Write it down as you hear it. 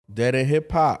Dead and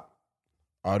Hip Hop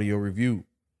audio review.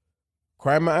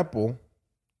 CRIMEAPPLE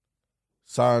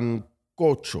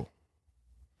Sancocho.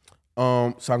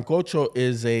 Sancocho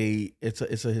is a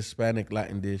Hispanic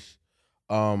Latin dish.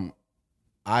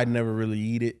 I never really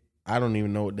eat it. I don't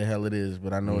even know what the hell it is,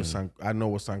 but I know I know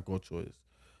what Sancocho is.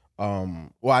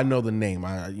 Well, I know the name.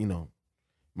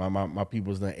 My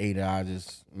people's done ate it. I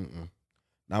just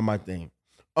not my thing.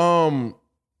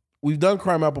 We've done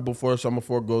CRIMEAPPLE before, so I'm gonna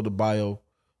forego the bio.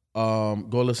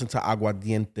 Go listen to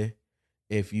Aguardiente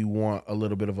if you want a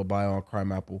little bit of a bio on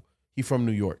CRIMEAPPLE. He from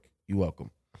New York. You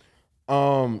welcome.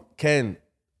 Ken,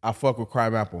 I fuck with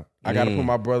CRIMEAPPLE. I gotta put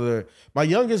my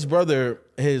youngest brother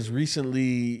has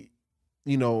recently,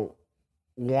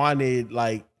 wanted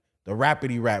like the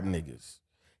rapidy rap niggas.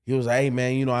 He was like, hey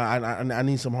man, I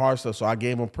need some hard stuff. So I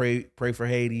gave him Pray for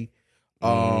Haiti.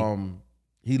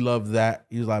 He loved that.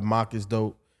 He was like, Mock is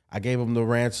dope. I gave him the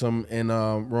Ransom in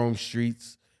Rome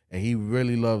Streets, and he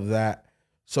really loved that.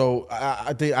 So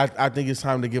I think it's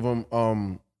time to give him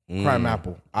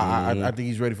CRIMEAPPLE. I think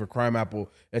he's ready for CRIMEAPPLE,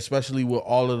 especially with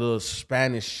all of the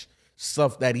Spanish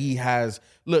stuff that he has.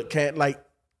 Look,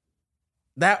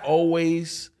 that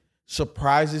always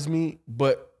surprises me,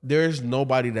 but there's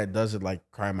nobody that does it like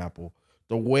CRIMEAPPLE.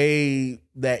 The way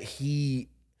that he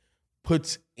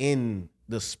puts in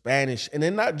the Spanish, and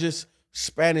then not just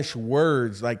Spanish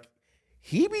words, like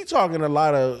he be talking a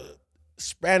lot of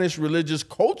Spanish religious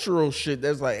cultural shit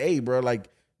that's like, hey bro, like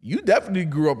you definitely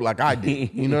grew up like I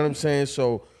did. You know what I'm saying?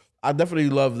 So I definitely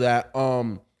love that.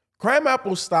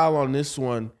 CRIMEAPPLE style on this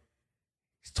one,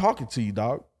 he's talking to you,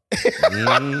 dog.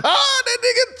 That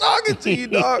nigga talking to you,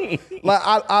 dog. Like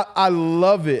I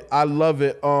love it. I love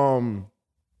it.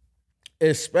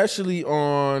 Especially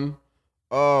on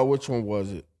which one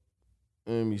was it?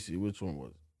 Let me see, which one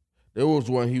was it? There was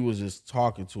one he was just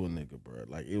talking to a nigga, bro.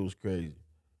 Like it was crazy.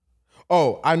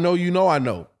 Oh, I know you know I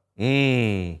know.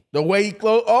 The way he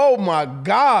closed. Oh my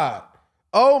God.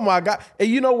 Oh my God. And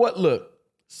you know what? Look,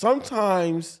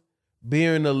 sometimes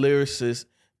being a lyricist,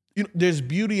 there's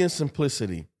beauty in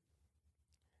simplicity.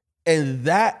 And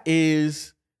that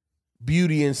is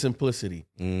beauty and simplicity.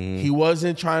 He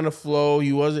wasn't trying to flow.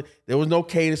 There was no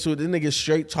cadence to it. This nigga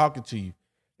straight talking to you.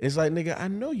 It's like, nigga, I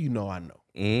know you know I know.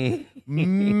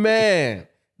 Man,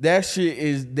 that shit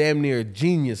is damn near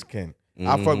genius, Ken.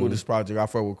 I fuck with this project. I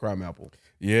fuck with CRIMEAPPLE.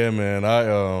 Yeah, man.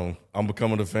 I'm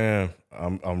becoming a fan.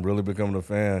 I'm really becoming a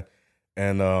fan.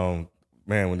 And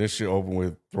man, when this shit opened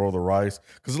with Throw the Rice,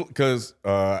 cause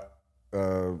I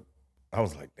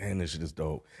was like, damn, this shit is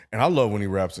dope. And I love when he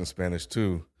raps in Spanish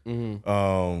too.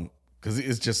 Cause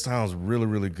it just sounds really,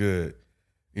 really good.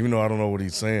 Even though I don't know what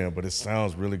he's saying, but it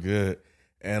sounds really good.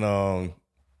 And I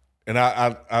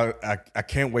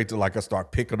can't wait till I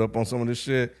start picking up on some of this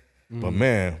shit. But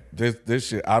man, this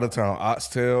shit Out of Town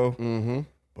Oxtail.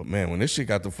 But man, when this shit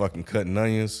got the fucking cutting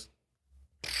onions,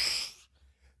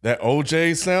 that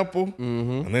OJ sample,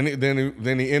 and then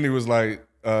the ending was like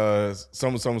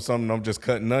something. I'm just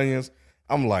cutting onions.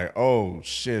 I'm like, oh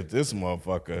shit, this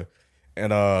motherfucker.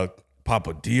 And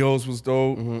Papa Dios was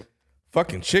dope.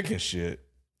 Fucking chicken shit.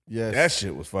 Yes, that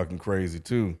shit was fucking crazy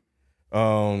too.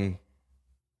 I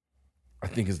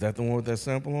think, is that the one with that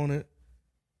sample on it?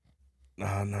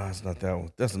 Nah, it's not that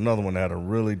one. That's another one that had a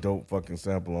really dope fucking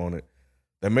sample on it.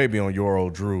 That may be on Your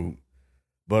Old Drew.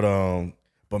 But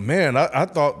man, I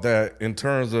thought that in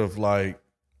terms of like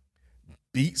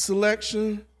beat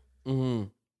selection,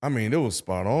 I mean, it was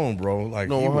spot on, bro. Like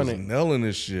he was nailing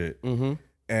this shit.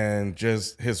 And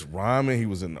just his rhyming, he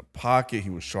was in the pocket, he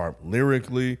was sharp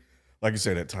lyrically. Like you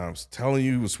said, at times telling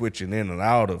you he was switching in and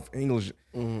out of English.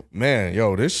 Man,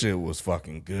 yo, this shit was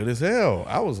fucking good as hell.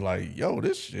 I was like, yo,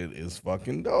 this shit is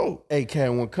fucking dope. Hey,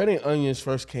 Ken, when Cutting Onions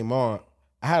first came on,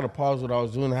 I had to pause what I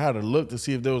was doing. I had to look to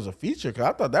see if there was a feature because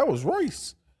I thought that was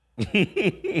Royce.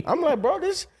 I'm like, bro,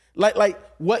 this like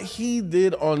what he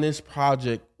did on this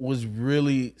project was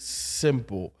really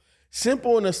simple.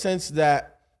 Simple in the sense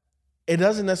that it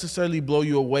doesn't necessarily blow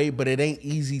you away, but it ain't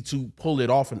easy to pull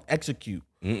it off and execute.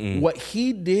 What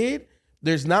he did,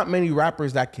 there's not many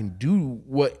rappers that can do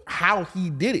how he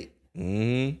did it.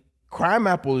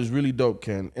 CRIMEAPPLE is really dope,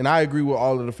 Ken. And I agree with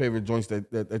all of the favorite joints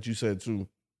that you said too.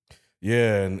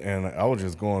 Yeah, and I was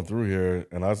just going through here,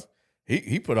 and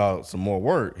he put out some more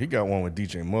work. He got one with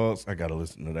DJ Muggs. I gotta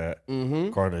listen to that.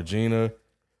 Cartagena.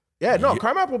 Yeah, no,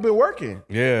 CRIMEAPPLE been working.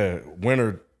 Yeah,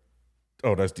 Winter.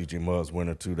 Oh, that's DJ Muggs.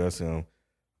 Winter too. That's him.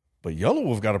 But Yellow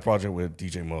Wolf got a project with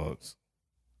DJ Muggs.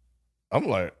 I'm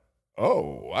like,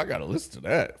 oh, I gotta listen to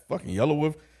that. Fucking Yellow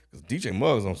Wolf, because DJ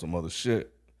Muggs on some other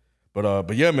shit.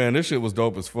 But yeah, man, this shit was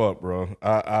dope as fuck, bro.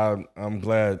 I'm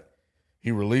glad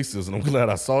he released this, and I'm glad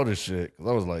I saw this shit because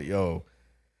I was like, yo,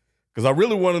 because I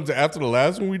really wanted to, after the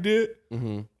last one we did,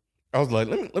 I was like,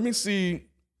 let me see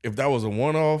if that was a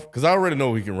one-off, because I already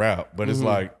know he can rap, but it's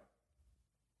like,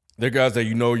 they're guys that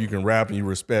you can rap and you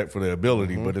respect for their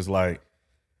ability, but it's like,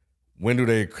 when do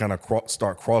they kind of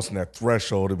start crossing that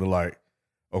threshold and be like,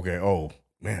 okay, oh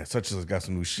man, such as got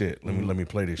some new shit. Let me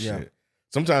play this shit.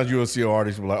 Sometimes you'll see an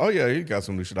artist be like, oh yeah, he got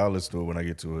some new shit. I'll listen to it when I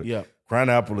get to it. Yeah.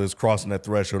 CRIMEAPPLE is crossing that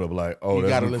threshold of like, oh, you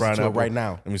that's gotta new listen to it CRIMEAPPLE right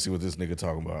now. Let me see what this nigga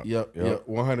talking about. Yep.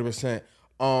 100%.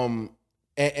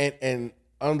 And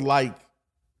unlike,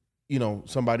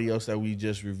 somebody else that we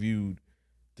just reviewed,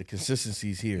 the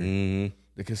consistencies here.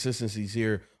 The consistencies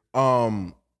here.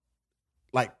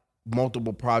 Like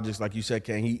multiple projects, like you said,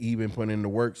 Ken, he been putting in the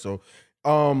work. So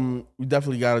we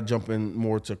definitely gotta jump in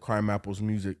more to CRIMEAPPLE's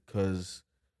music because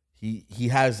he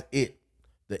has it.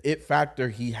 The it factor,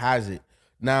 he has it.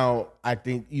 Now, I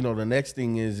think, the next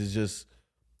thing is just,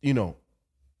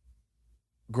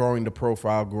 growing the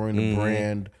profile, growing the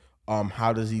brand.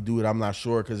 How does he do it? I'm not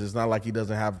sure, because it's not like he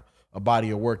doesn't have a body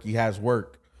of work. He has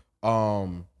work.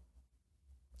 So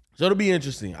it'll be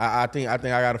interesting. I think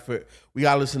we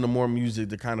gotta listen to more music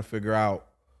to kind of figure out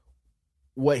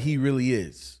what he really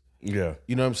is. Yeah.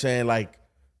 You know what I'm saying? Like,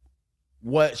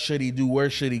 what should he do? Where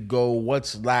should he go?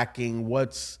 What's lacking?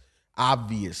 What's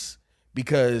obvious?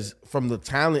 Because from the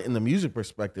talent and the music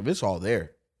perspective, it's all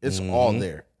there. It's all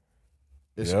there.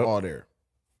 It's all there.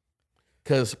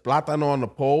 Because Platano on the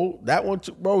pole, that one,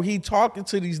 too, bro, he talking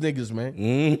to these niggas,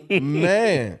 man.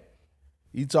 Man,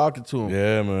 he talking to them.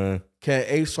 Yeah, man.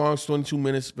 8 songs, 22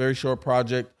 minutes, very short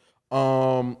project.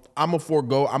 I'm a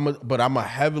forego. But I'm a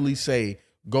heavily say,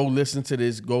 go listen to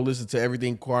this. Go listen to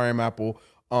everything CRIMEAPPLE.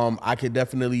 I could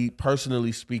definitely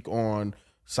personally speak on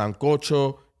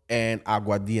Sancocho and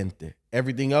Aguardiente.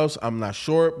 Everything else, I'm not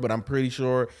sure, but I'm pretty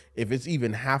sure if it's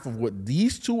even half of what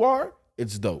these two are,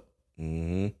 it's dope.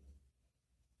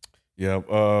 Yeah,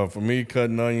 for me,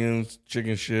 cutting onions,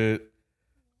 chicken shit,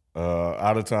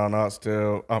 out of town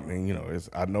oxtail. I mean, it's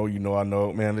I know, I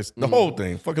know, man. It's the whole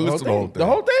thing. Fucking listen to the whole thing. The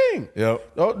whole thing.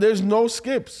 Yep. No, there's no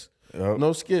skips. Yep.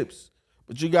 No skips.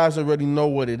 But you guys already know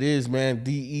what it is, man.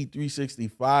 DE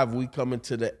 365. We coming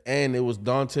to the end. It was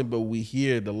daunting, but we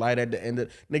here. The light at the end of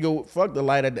nigga. Fuck the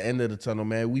light at the end of the tunnel,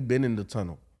 man. We been in the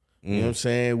tunnel. You know what I'm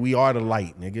saying? We are the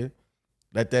light, nigga.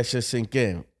 Let that shit sink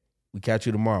in. We catch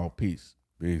you tomorrow. Peace.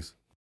 Peace.